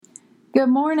Good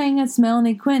morning, it's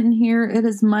Melanie Quinton here. It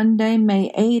is Monday,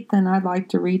 May 8th, and I'd like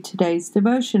to read today's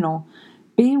devotional.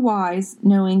 Be wise,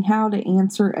 knowing how to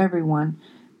answer everyone.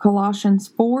 Colossians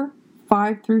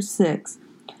 4:5-6.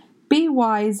 Be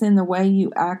wise in the way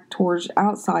you act towards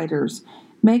outsiders.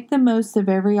 Make the most of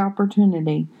every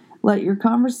opportunity. Let your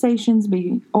conversations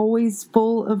be always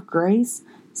full of grace,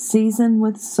 seasoned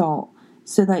with salt,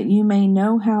 so that you may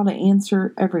know how to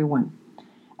answer everyone.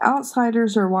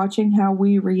 Outsiders are watching how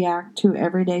we react to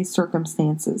everyday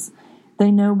circumstances.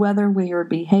 They know whether we are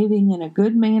behaving in a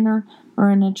good manner or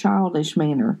in a childish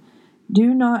manner.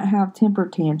 Do not have temper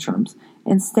tantrums.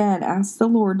 Instead, ask the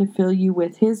Lord to fill you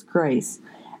with His grace.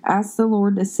 Ask the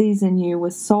Lord to season you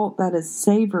with salt that is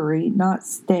savory, not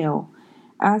stale.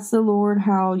 Ask the Lord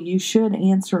how you should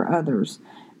answer others.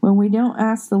 When we don't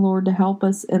ask the Lord to help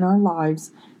us in our lives,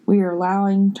 we are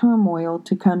allowing turmoil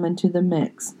to come into the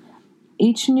mix.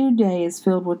 Each new day is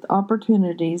filled with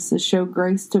opportunities to show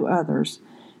grace to others.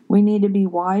 We need to be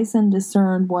wise and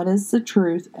discern what is the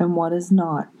truth and what is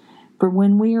not. For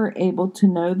when we are able to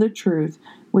know the truth,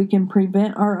 we can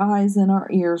prevent our eyes and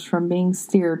our ears from being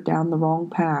steered down the wrong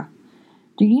path.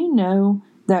 Do you know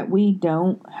that we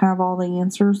don't have all the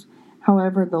answers?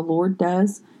 However, the Lord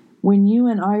does. When you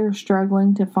and I are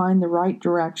struggling to find the right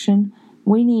direction,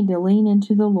 we need to lean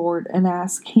into the Lord and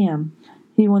ask Him.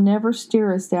 He will never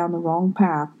steer us down the wrong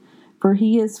path, for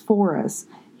He is for us.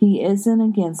 He isn't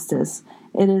against us.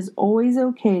 It is always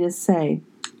okay to say,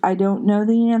 I don't know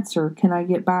the answer. Can I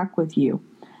get back with you?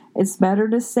 It's better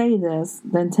to say this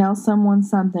than tell someone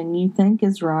something you think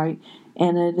is right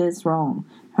and it is wrong.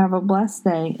 Have a blessed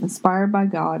day, inspired by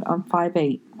God on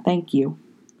 5/8. Thank you.